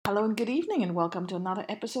Hello and good evening, and welcome to another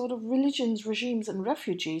episode of Religions, Regimes, and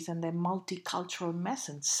Refugees and their Multicultural Mess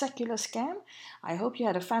and Secular Scam. I hope you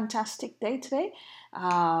had a fantastic day today,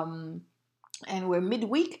 and we're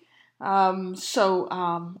midweek, so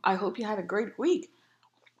I hope you had a great week.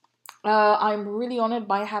 I'm really honored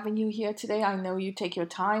by having you here today. I know you take your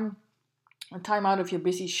time out of your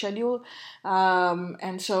busy schedule,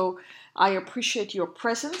 and so I appreciate your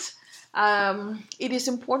presence. It is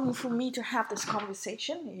important for me to have this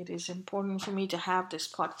conversation. It is important for me to have this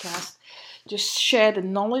podcast, just share the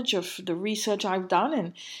knowledge of the research I've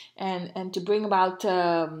done, and to bring about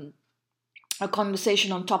a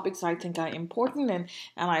conversation on topics I think are important, and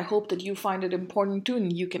I hope that you find it important too,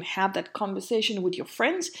 and you can have that conversation with your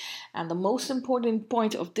friends. And the most important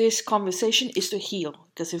point of this conversation is to heal,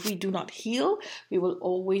 because if we do not heal, we will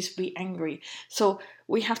always be angry. So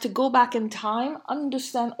we have to go back in time,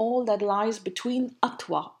 understand all that lies between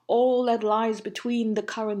Atwa, all that lies between the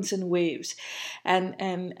currents and waves, and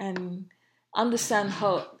understand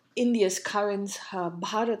how India's currents,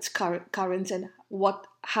 Bharat's currents, and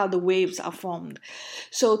how the waves are formed.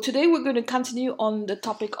 So today we're going to continue on the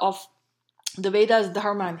topic of the Vedas,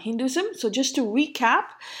 Dharma, and Hinduism. So just to recap,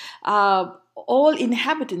 all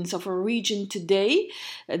inhabitants of a region today,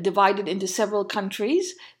 divided into several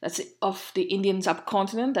countries, that's of the Indian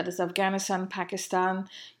subcontinent, that is Afghanistan, Pakistan,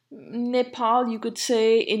 Nepal, you could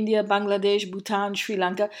say, India, Bangladesh, Bhutan, Sri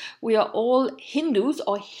Lanka. We are all Hindus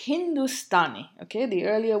or Hindustani. Okay, the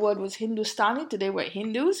earlier word was Hindustani. Today we're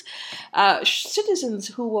Hindus. Citizens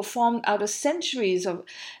who were formed out of centuries of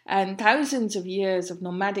and thousands of years of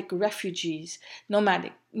nomadic refugees,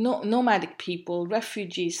 nomadic people,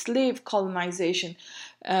 refugees, slave colonization,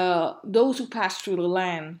 those who passed through the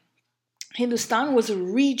land. Hindustan was a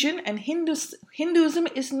region, and Hinduism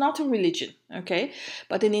is not a religion, okay,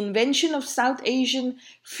 but an invention of South Asian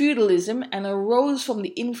feudalism, and arose from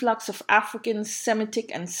the influx of African,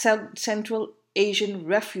 Semitic, and Central Asian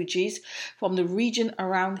refugees from the region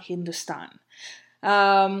around Hindustan.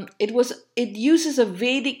 It uses a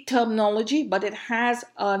Vedic terminology, but it has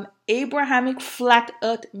an Abrahamic flat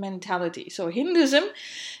earth mentality. So Hinduism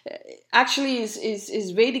actually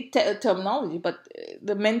is Vedic terminology, but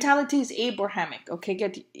the mentality is Abrahamic. Okay,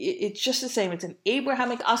 it's just the same. It's an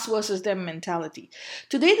Abrahamic us versus them mentality.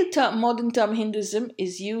 Today, the modern term Hinduism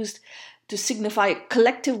is used to signify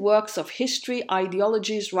collective works of history,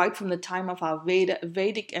 ideologies, right from the time of our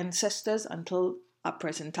Vedic ancestors until our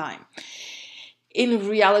present time. In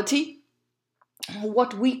reality,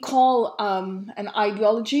 what we call an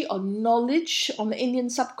ideology or knowledge on the Indian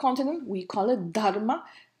subcontinent, we call it Dharma,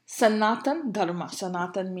 Sanatan Dharma.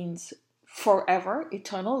 Sanatan means forever,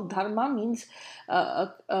 eternal. Dharma means a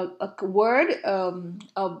word, an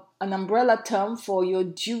umbrella term for your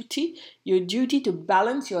duty to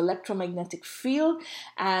balance your electromagnetic field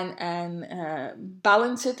and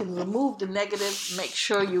balance it and remove the negative. Make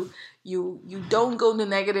sure you don't go into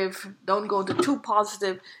negative, don't go into too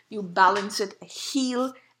positive. You balance it,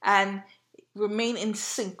 heal, and remain in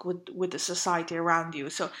sync with the society around you.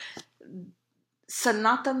 So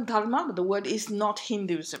Sanatan Dharma, but the word is not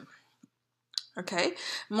Hinduism. Okay,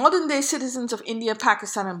 modern day citizens of India,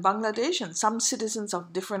 Pakistan, and Bangladesh, and some citizens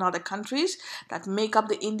of different other countries that make up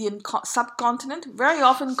the Indian subcontinent very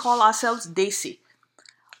often call ourselves Desi.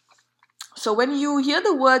 So when you hear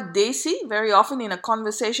the word Desi, very often in a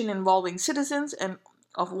conversation involving citizens and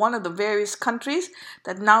of one of the various countries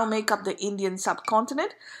that now make up the Indian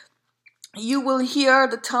subcontinent, you will hear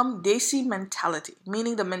the term Desi mentality,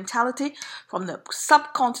 meaning the mentality from the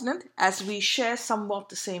subcontinent, as we share somewhat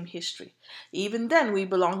the same history. Even then, we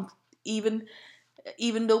belong, even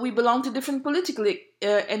though we belong to different political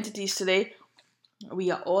entities today, we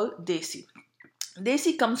are all Desi.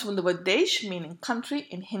 Desi comes from the word Desh, meaning country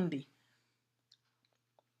in Hindi.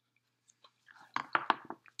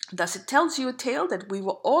 Thus, it tells you a tale that we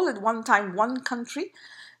were all at one time one country,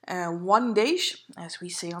 one Desh, as we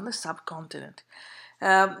say on the subcontinent.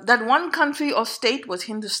 That one country or state was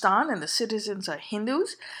Hindustan, and the citizens are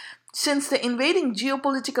Hindus. Since the invading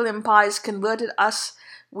geopolitical empires converted us,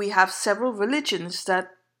 we have several religions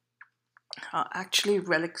that are actually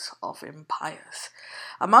relics of empires.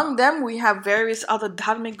 Among them, we have various other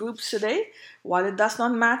dharmic groups today. While it does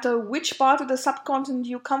not matter which part of the subcontinent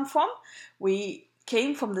you come from, we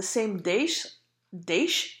came from the same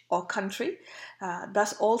Desh or country.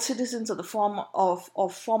 Thus, all citizens of the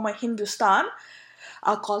former Hindustan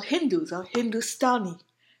are called Hindus or Hindustani.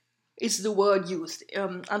 is the word used.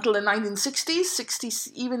 Until the 1960s,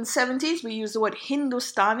 60s, even 70s, we used the word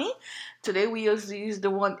Hindustani. Today we use the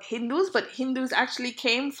word Hindus, but Hindus actually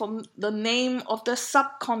came from the name of the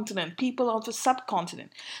subcontinent, people of the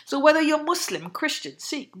subcontinent. So whether you're Muslim, Christian,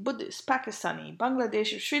 Sikh, Buddhist, Pakistani,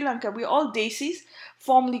 Bangladesh, Sri Lanka, we're all Desis,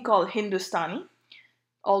 formerly called Hindustani.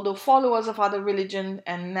 Although followers of other religions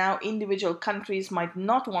and now individual countries might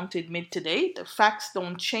not want to admit today, the facts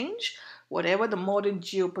don't change. Whatever the modern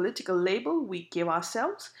geopolitical label we give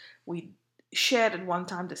ourselves, we shared at one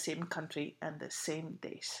time the same country and the same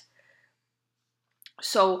days.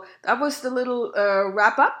 So that was the little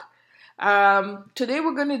wrap up. Today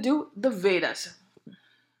we're going to do the Vedas.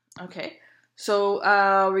 Okay, so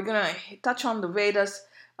we're going to touch on the Vedas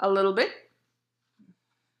a little bit.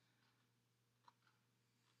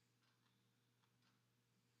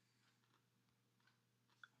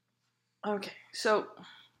 Okay, so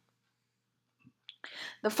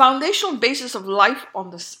the foundational basis of life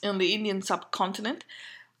on the Indian subcontinent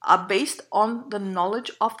are based on the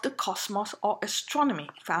knowledge of the cosmos or astronomy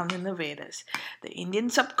found in the Vedas. The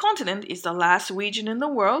Indian subcontinent is the last region in the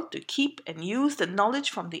world to keep and use the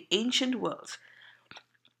knowledge from the ancient worlds,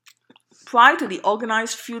 prior to the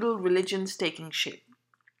organized feudal religions taking shape.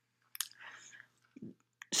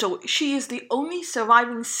 So she is the only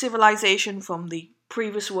surviving civilization from the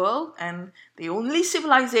previous world and the only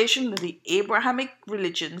civilization that the Abrahamic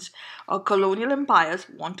religions or colonial empires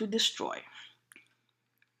want to destroy.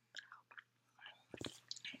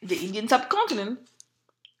 The Indian subcontinent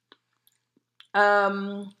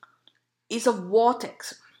is a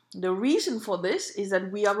vortex. The reason for this is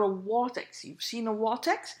that we are a vortex. You've seen a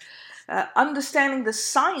vortex? Understanding the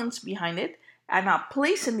science behind it and our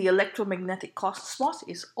place in the electromagnetic cosmos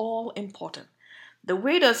is all important. The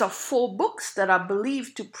Vedas are 4 books that are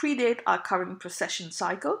believed to predate our current precession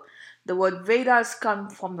cycle. The word Vedas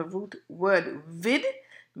comes from the root word vid,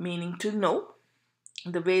 meaning to know.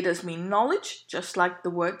 The Vedas mean knowledge, just like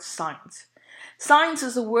the word science. Science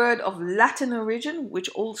is a word of Latin origin, which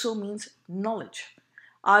also means knowledge.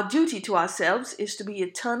 Our duty to ourselves is to be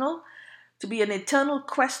eternal, to be an eternal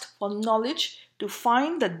quest for knowledge, to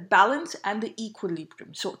find that balance and the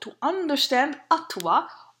equilibrium. So to understand Atva,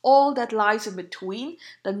 all that lies in between,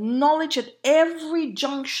 the knowledge at every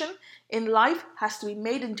junction in life has to be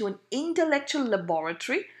made into an intellectual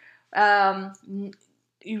laboratory.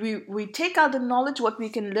 We take out the knowledge, what we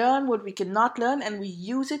can learn, what we cannot learn, and we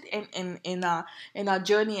use it in our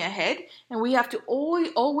journey ahead. And we have to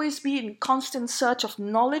always be in constant search of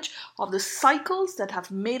knowledge of the cycles that have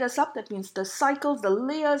made us up. That means the cycles, the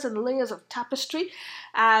layers and layers of tapestry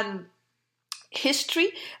and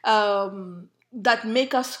history that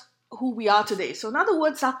make us who we are today. So in other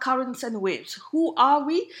words, our currents and waves. Who are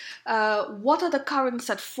we? What are the currents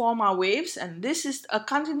that form our waves? And this is a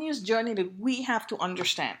continuous journey that we have to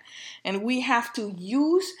understand. And we have to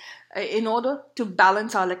use in order to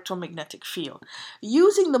balance our electromagnetic field.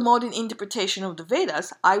 Using the modern interpretation of the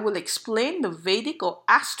Vedas, I will explain the Vedic or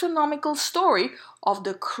astronomical story of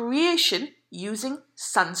the creation using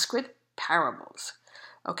Sanskrit parables.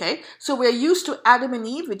 Okay, so we're used to Adam and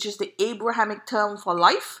Eve, which is the Abrahamic term for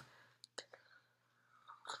life.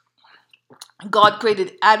 God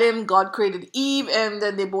created Adam, God created Eve, and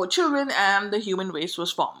then they bore children, and the human race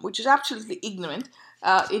was formed, which is absolutely ignorant.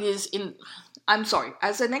 I'm sorry,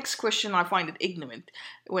 as an ex-Christian, I find it ignorant.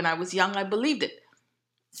 When I was young, I believed it.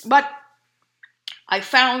 But I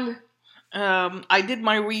found, I did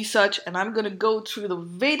my research, and I'm going to go through the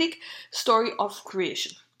Vedic story of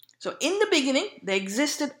creation. So in the beginning, there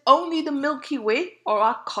existed only the Milky Way, or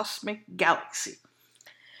our cosmic galaxy.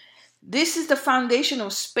 This is the foundation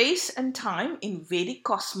of space and time in Vedic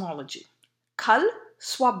cosmology. Kal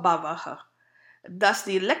Swabhavaha, thus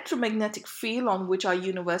the electromagnetic field on which our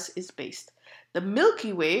universe is based. The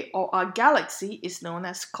Milky Way, or our galaxy, is known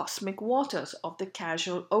as cosmic waters of the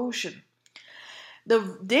casual ocean.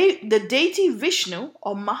 The deity Vishnu,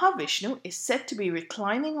 or Mahavishnu, is said to be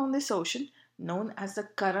reclining on this ocean, known as the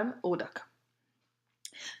Karan Odak.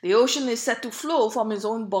 The ocean is said to flow from his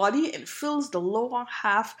own body and fills the lower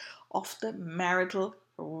half of the marital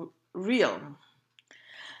realm.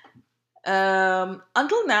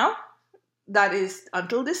 Until now, that is,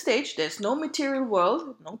 until this stage, there's no material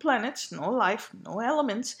world, no planets, no life, no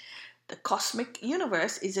elements. The cosmic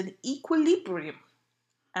universe is an equilibrium,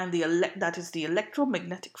 and that is the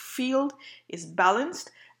electromagnetic field is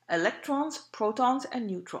balanced. Electrons, protons, and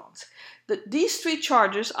neutrons. These 3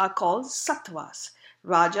 charges are called sattvas,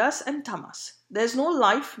 rajas, and tamas. There's no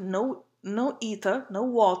life, no ether, no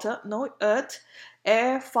water, no earth,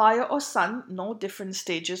 air, fire, or sun, no different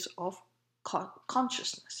stages of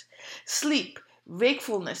consciousness. Sleep,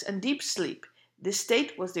 wakefulness, and deep sleep. This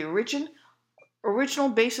state was the original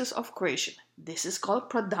basis of creation. This is called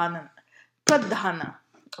pradhana. Pradhana.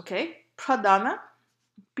 Okay? Pradhana.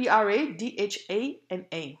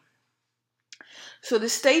 Pradhana. So the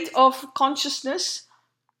state of consciousness,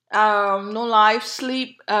 no life,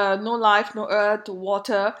 sleep, no life, no earth,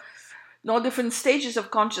 water, no different stages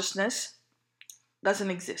of consciousness,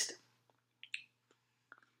 doesn't exist.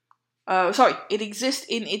 It exists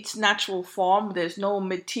in its natural form. There's no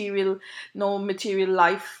material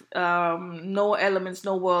life, no elements,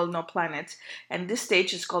 no world, no planets. And this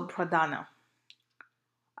stage is called pradhana.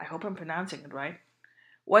 I hope I'm pronouncing it right.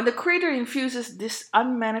 When the Creator infuses this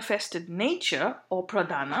unmanifested nature, or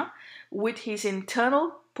pradhana, with his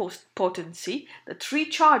internal potency, the three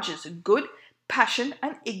charges, good, passion,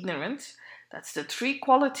 and ignorance, that's the three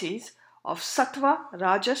qualities of sattva,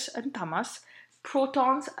 rajas, and tamas,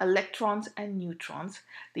 protons, electrons, and neutrons,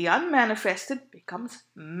 the unmanifested becomes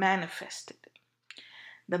manifested.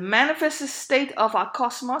 The manifested state of our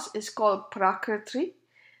cosmos is called prakriti.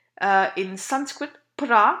 In Sanskrit,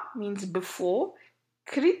 pra means before,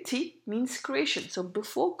 kriti means creation, so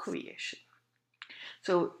before creation.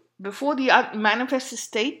 So before the manifested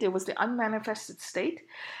state, there was the unmanifested state.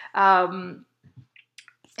 And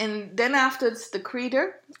then after the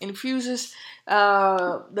Creator infuses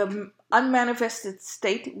the unmanifested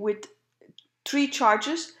state with three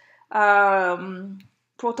charges,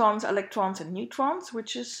 protons, electrons, and neutrons,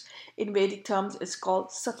 which is in Vedic terms is called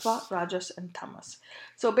sattva, rajas, and tamas.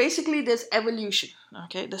 So basically there's evolution,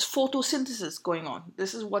 okay? There's photosynthesis going on.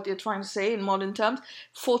 This is what you're trying to say in modern terms,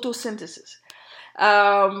 photosynthesis.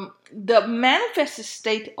 The manifested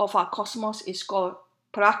state of our cosmos is called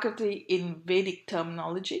prakriti in Vedic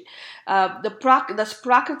terminology.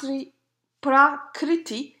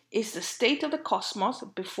 Prakriti is the state of the cosmos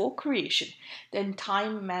before creation. Then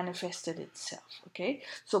time manifested itself. Okay,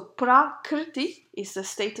 so prakriti is the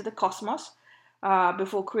state of the cosmos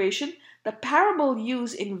before creation. The parable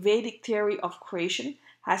used in Vedic theory of creation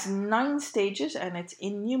has 9 stages, and it's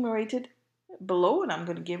enumerated below, and I'm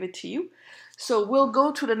going to give it to you. So we'll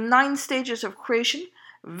go to the 9 stages of creation,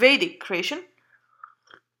 Vedic creation.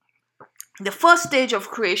 The first stage of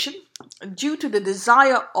creation, due to the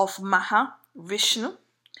desire of Mahavishnu,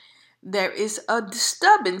 there is a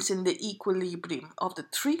disturbance in the equilibrium of the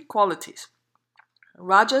 3 qualities,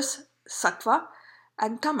 rajas, sattva,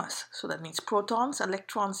 and tamas. So that means protons,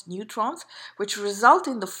 electrons, neutrons, which result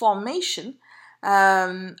in the formation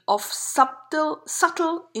of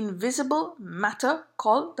subtle, invisible matter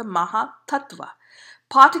called the Mahatattva.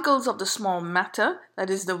 Particles of the small matter, that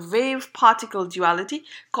is the wave-particle duality,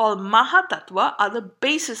 called Mahatattva, are the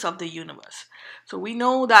basis of the universe. So we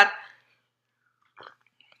know that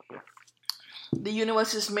the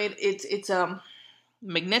universe is made, it's a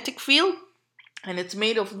magnetic field, and it's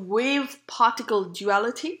made of wave-particle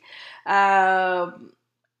duality, and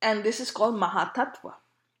this is called Mahatattva.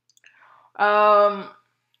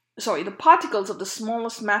 The particles of the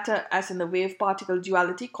smallest matter, as in the wave-particle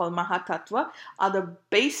duality, called Mahatattva, are the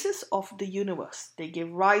basis of the universe. They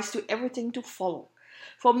give rise to everything to follow.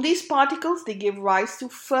 From these particles, they give rise to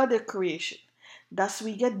further creation. Thus,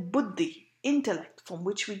 we get buddhi, intellect, from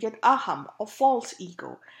which we get aham, or false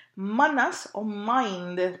ego, manas, or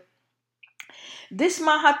mind. This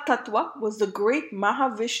Mahatattva was the great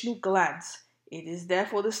Mahavishnu glance. It is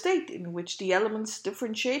therefore the state in which the elements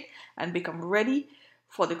differentiate and become ready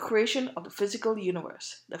for the creation of the physical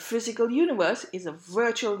universe. The physical universe is a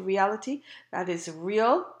virtual reality that is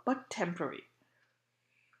real but temporary.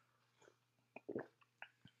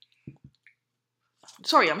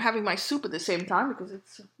 Sorry, I'm having my soup at the same time because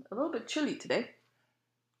it's a little bit chilly today.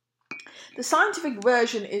 The scientific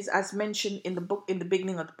version is as mentioned in the book in the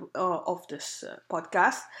beginning of this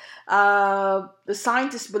podcast. The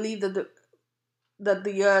scientists believe that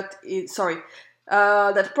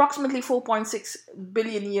that approximately 4.6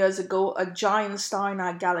 billion years ago, a giant star in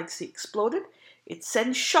our galaxy exploded. It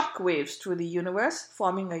sent shock waves through the universe,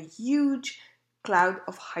 forming a huge cloud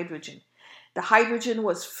of hydrogen. The hydrogen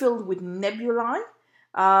was filled with nebulae.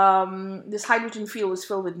 This hydrogen field was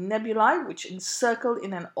filled with nebulae, which encircled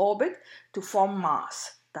in an orbit to form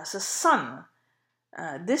Mars. That's a sun.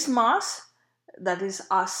 This mass, that is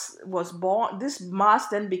us, was born. This mass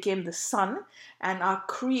then became the sun, and our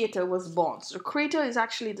creator was born. So the creator is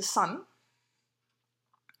actually the sun.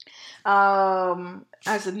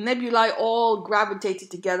 As the nebulae all gravitated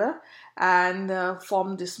together and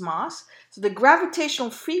formed this mass. So the gravitational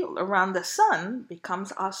field around the sun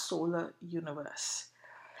becomes our solar universe.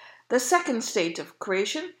 The second state of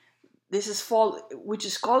creation, which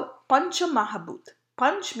is called Pancha Mahabhut.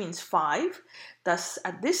 Panch means 5. Thus,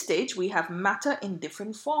 at this stage, we have matter in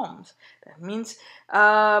different forms. That means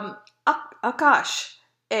Akash,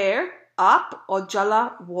 air, Ap or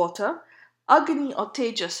Jala, water, Agni or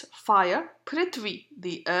Tejas, fire, Prithvi,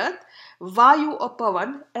 the earth, Vayu or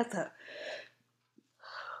Pavan,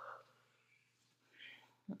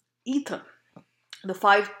 ether. The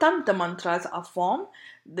 5 Tantra mantras are formed.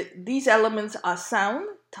 These elements are sound,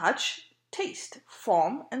 touch, taste,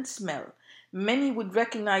 form, and smell. Many would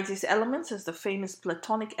recognize these elements as the famous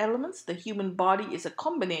Platonic elements. The human body is a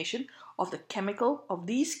combination of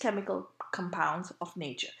these chemical compounds of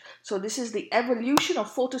nature. So this is the evolution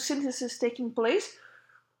of photosynthesis taking place.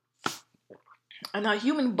 And our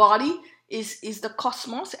human body is the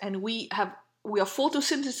cosmos, and we are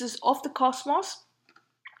photosynthesis of the cosmos.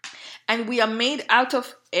 And we are made out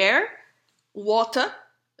of air, water,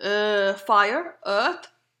 fire, earth,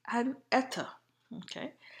 and ether.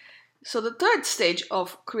 Okay. So the third stage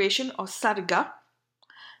of creation, or sarga,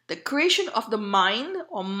 the creation of the mind,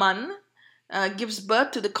 or man, gives birth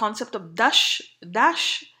to the concept of dash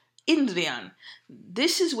indriyan.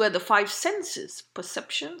 This is where the 5 senses,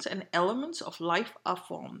 perceptions, and elements of life are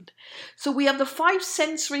formed. So we have the 5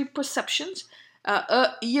 sensory perceptions,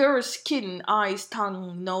 ear, skin, eyes,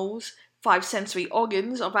 tongue, nose, 5 sensory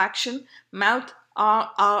organs of action, mouth,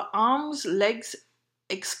 arms, legs,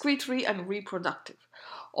 excretory, and reproductive.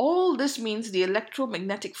 All this means the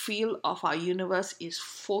electromagnetic field of our universe is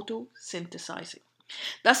photosynthesizing.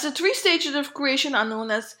 Thus, the 3 stages of creation are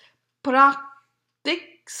known as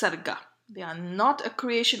Praktik Sarga. They are not a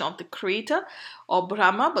creation of the creator or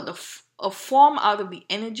Brahma, but a form out of the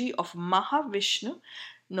energy of Mahavishnu,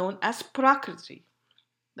 known as Prakriti.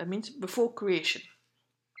 That means before creation.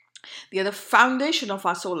 They are the foundation of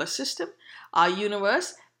our solar system, our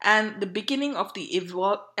universe, and the beginning of the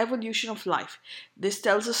evolution of life. This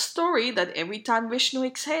tells a story that every time Vishnu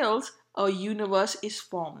exhales, a universe is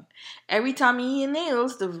formed. Every time he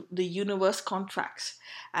inhales, the universe contracts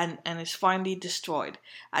and is finally destroyed.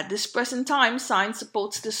 At this present time, science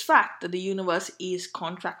supports this fact that the universe is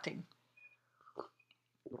contracting.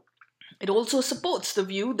 It also supports the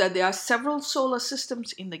view that there are several solar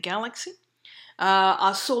systems in the galaxy.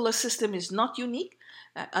 Our solar system is not unique.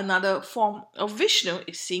 Another form of Vishnu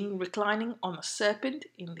is seen reclining on a serpent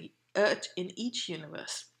in the earth in each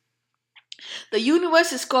universe. The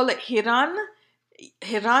universe is called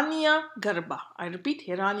Hiranyagarbha. I repeat,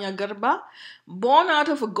 Hiranyagarbha, born out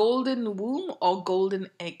of a golden womb or golden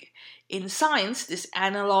egg. In science, this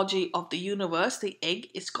analogy of the universe, the egg,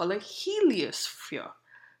 is called a heliosphere.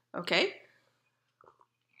 Okay?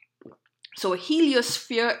 So a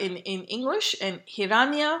heliosphere in English and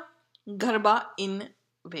Hiranyagarbha in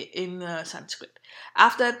Sanskrit.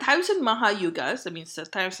 After 1,000 Mahayugas, that means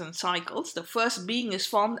 1,000 cycles, the first being is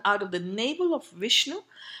formed out of the navel of Vishnu,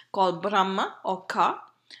 called Brahma or Ka.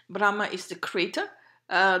 Brahma is the creator,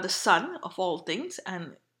 the son of all things,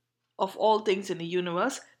 and of all things in the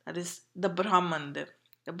universe, that is the Brahman.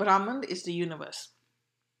 The Brahman is the universe.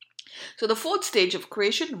 So the 4th stage of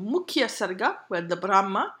creation, Mukhya Sarga, where the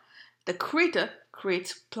Brahma, the creator,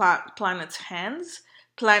 creates planets,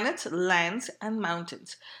 lands, and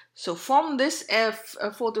mountains. So from this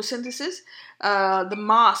photosynthesis, the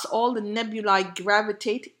mass, all the nebulae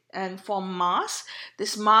gravitate and form mass.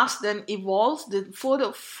 This mass then evolves for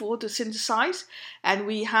the photosynthesize, and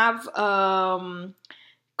we have the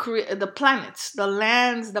planets, the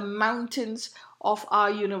lands, the mountains of our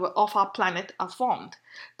universe, of our planet are formed.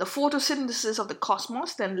 The photosynthesis of the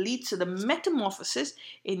cosmos then leads to the metamorphosis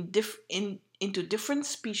into different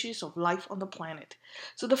species of life on the planet.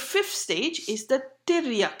 So the 5th stage is the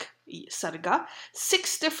Tiryak Sarga,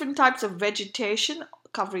 6 different types of vegetation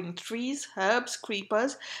covering trees, herbs,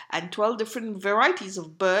 creepers, and 12 different varieties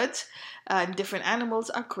of birds and different animals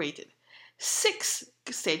are created. 6th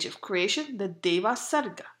stage of creation, the Deva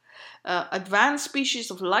Sarga. Advanced species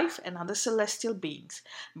of life and other celestial beings.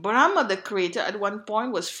 Brahma, the creator, at one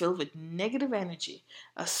point was filled with negative energy,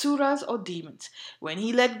 asuras or demons. When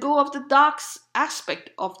he let go of the dark aspect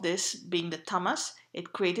of this, being the tamas,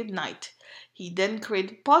 it created night. He then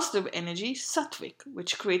created positive energy, sattvic,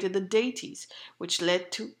 which created the deities, which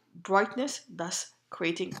led to brightness, thus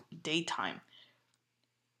creating daytime.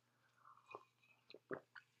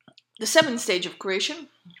 The 7th stage of creation,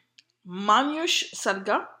 Manush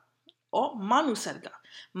Sarga, or Manu Sarga.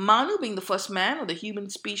 Manu being the first man or the human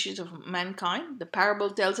species of mankind. The parable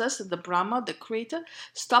tells us that the Brahma, the creator,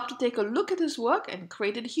 stopped to take a look at his work and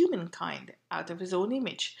created humankind out of his own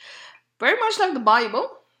image. Very much like the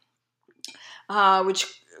Bible, which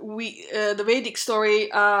the Vedic story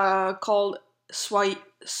called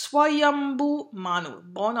Swayambhu Manu,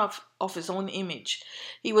 born of his own image.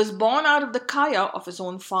 He was born out of the kaya of his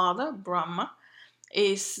own father, Brahma,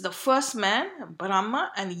 is the first man,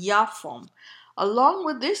 Brahma, and Ya form. Along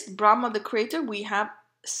with this, Brahma the creator, we have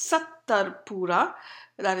Sattarpura,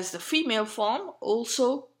 that is the female form,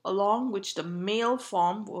 also along which the male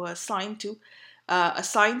form were assigned to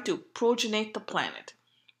progenate the planet.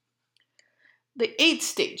 The eighth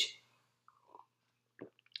stage,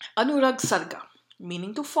 Anurag Sarga,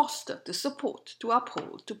 meaning to foster, to support, to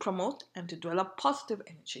uphold, to promote, and to develop positive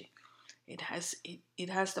energy. It has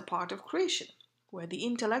the part of creation, where the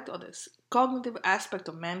intellect or the cognitive aspect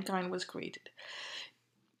of mankind was created.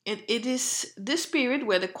 It is this period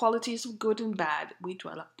where the qualities of good and bad we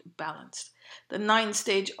developed balanced. The ninth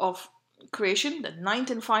stage of creation, the ninth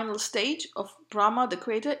and final stage of Brahma, the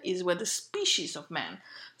creator, is where the species of man.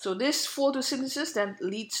 So this photosynthesis then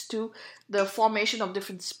leads to the formation of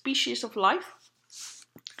different species of life.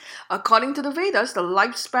 According to the Vedas, the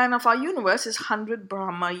lifespan of our universe is 100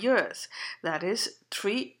 Brahma years. That is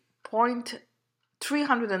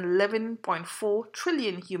 311.4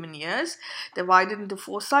 trillion human years divided into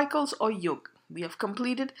 4 cycles or yug. We have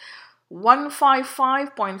completed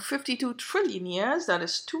 155.52 trillion years, that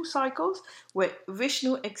is 2 cycles, where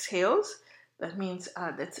Vishnu exhales. That means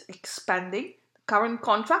that's expanding. The current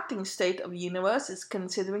contracting state of the universe is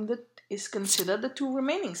considered the 2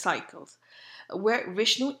 remaining cycles, where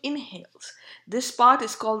Vishnu inhales. This part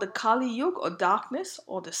is called the Kali Yuga, or darkness,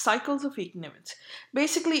 or the cycles of ignorance.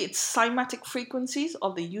 Basically, it's cymatic frequencies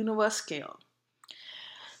of the universe scale.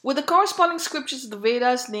 With the corresponding scriptures of the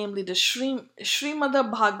Vedas, namely the Srimad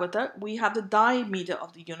Bhagavata, we have the diameter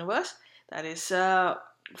of the universe, that is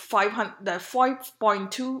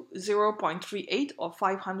 5.20.38 or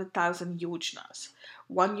 500,000 yojanas.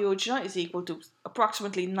 1 yojana is equal to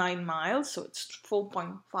approximately 9 miles, so it's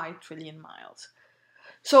 4.5 trillion miles.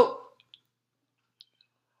 So,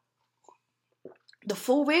 the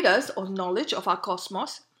 4 Vedas, or knowledge of our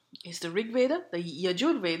cosmos, is the Rig Veda, the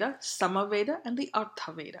Yajur Veda, Sama Veda, and the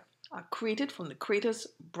Artha Veda, are created from the creator's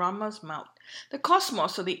Brahma's mouth. The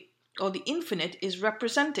cosmos, or the infinite, is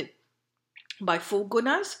represented by 4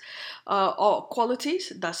 gunas or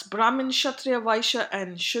qualities, thus Brahmin, Kshatriya, Vaishya,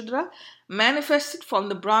 and Shudra, manifested from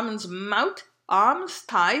the Brahmin's mouth, arms,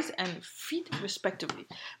 thighs, and feet respectively.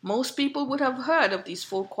 Most people would have heard of these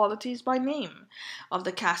 4 qualities by name of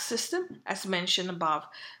the caste system, as mentioned above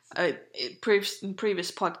in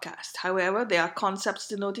previous podcast. However, they are concepts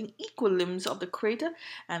denoting equal limbs of the creator,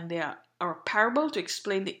 and they are a parable to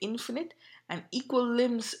explain the infinite, and equal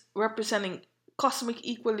limbs representing cosmic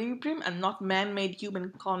equilibrium and not man-made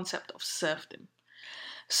human concept of serfdom.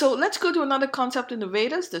 So let's go to another concept in the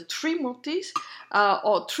Vedas, the 3 murtis,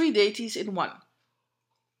 or 3 deities in one.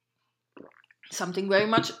 Something very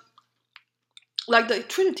much like the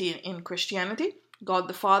Trinity in Christianity, God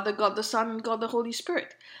the Father, God the Son, and God the Holy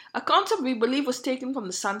Spirit. A concept we believe was taken from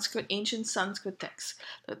the ancient Sanskrit texts.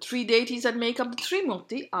 The 3 deities that make up the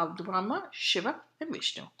Trimurti are Brahma, Shiva, and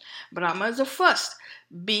Vishnu. Brahma is the first,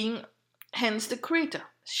 being hence the creator.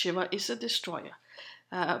 Shiva is the destroyer.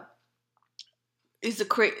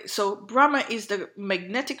 So Brahma is the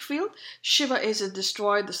magnetic field, Shiva is the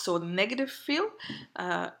destroyer, so the negative field,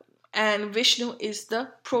 and Vishnu is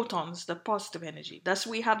the protons, the positive energy. Thus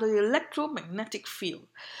we have the electromagnetic field.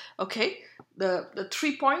 Okay, the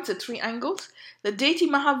 3 points, the 3 angles. The deity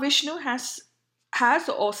Mahavishnu has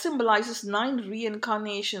or symbolizes 9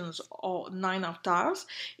 reincarnations or 9 avatars.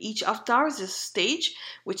 Each avatar is a stage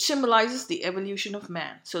which symbolizes the evolution of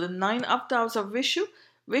man. So the 9 avatars of Vishnu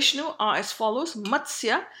are as follows: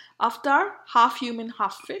 Matsya avatar, half human,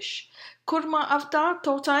 half fish; Kurma avatar,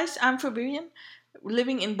 tortoise, amphibian,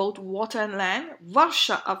 living in both water and land;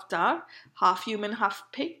 Varsha avatar, half human, half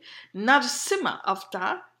pig; Narsimha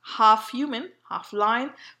avatar, half human, half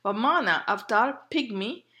lion; Vamana avatar,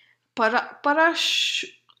 pygmy;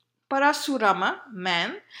 Parasurama,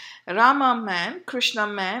 man; Rama, man; Krishna,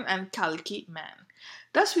 man; and Kalki, man.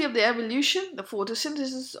 Thus we have the evolution, the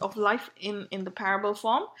photosynthesis of life in the parable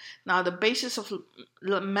form. Now the basis of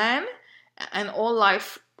man and all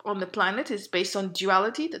life on the planet is based on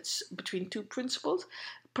duality, that's between 2 principles: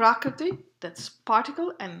 Prakriti, that's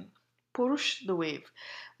particle, and Purush, the wave.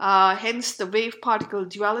 Hence the wave-particle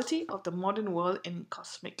duality of the modern world in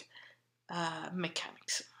cosmic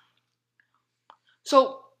mechanics.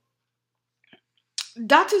 So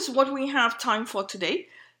that is what we have time for today.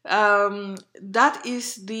 That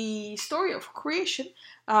is the story of creation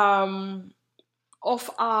of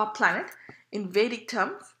our planet in Vedic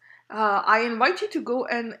terms. I invite you to go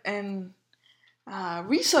and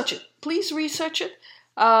research it. Please research it.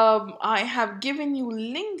 I have given you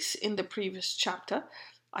links in the previous chapter,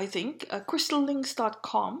 I think,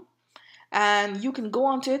 crystallinks.com. And you can go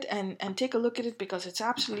onto it and take a look at it because it's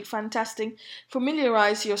absolutely fantastic.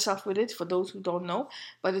 Familiarize yourself with it for those who don't know,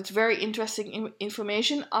 but it's very interesting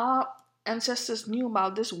information. Our ancestors knew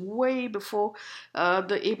about this way before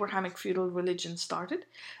the Abrahamic feudal religion started,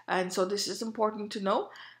 and so this is important to know.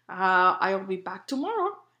 I will be back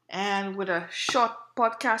tomorrow and with a short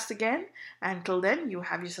podcast again. Until then, you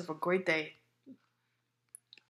have yourself a great day.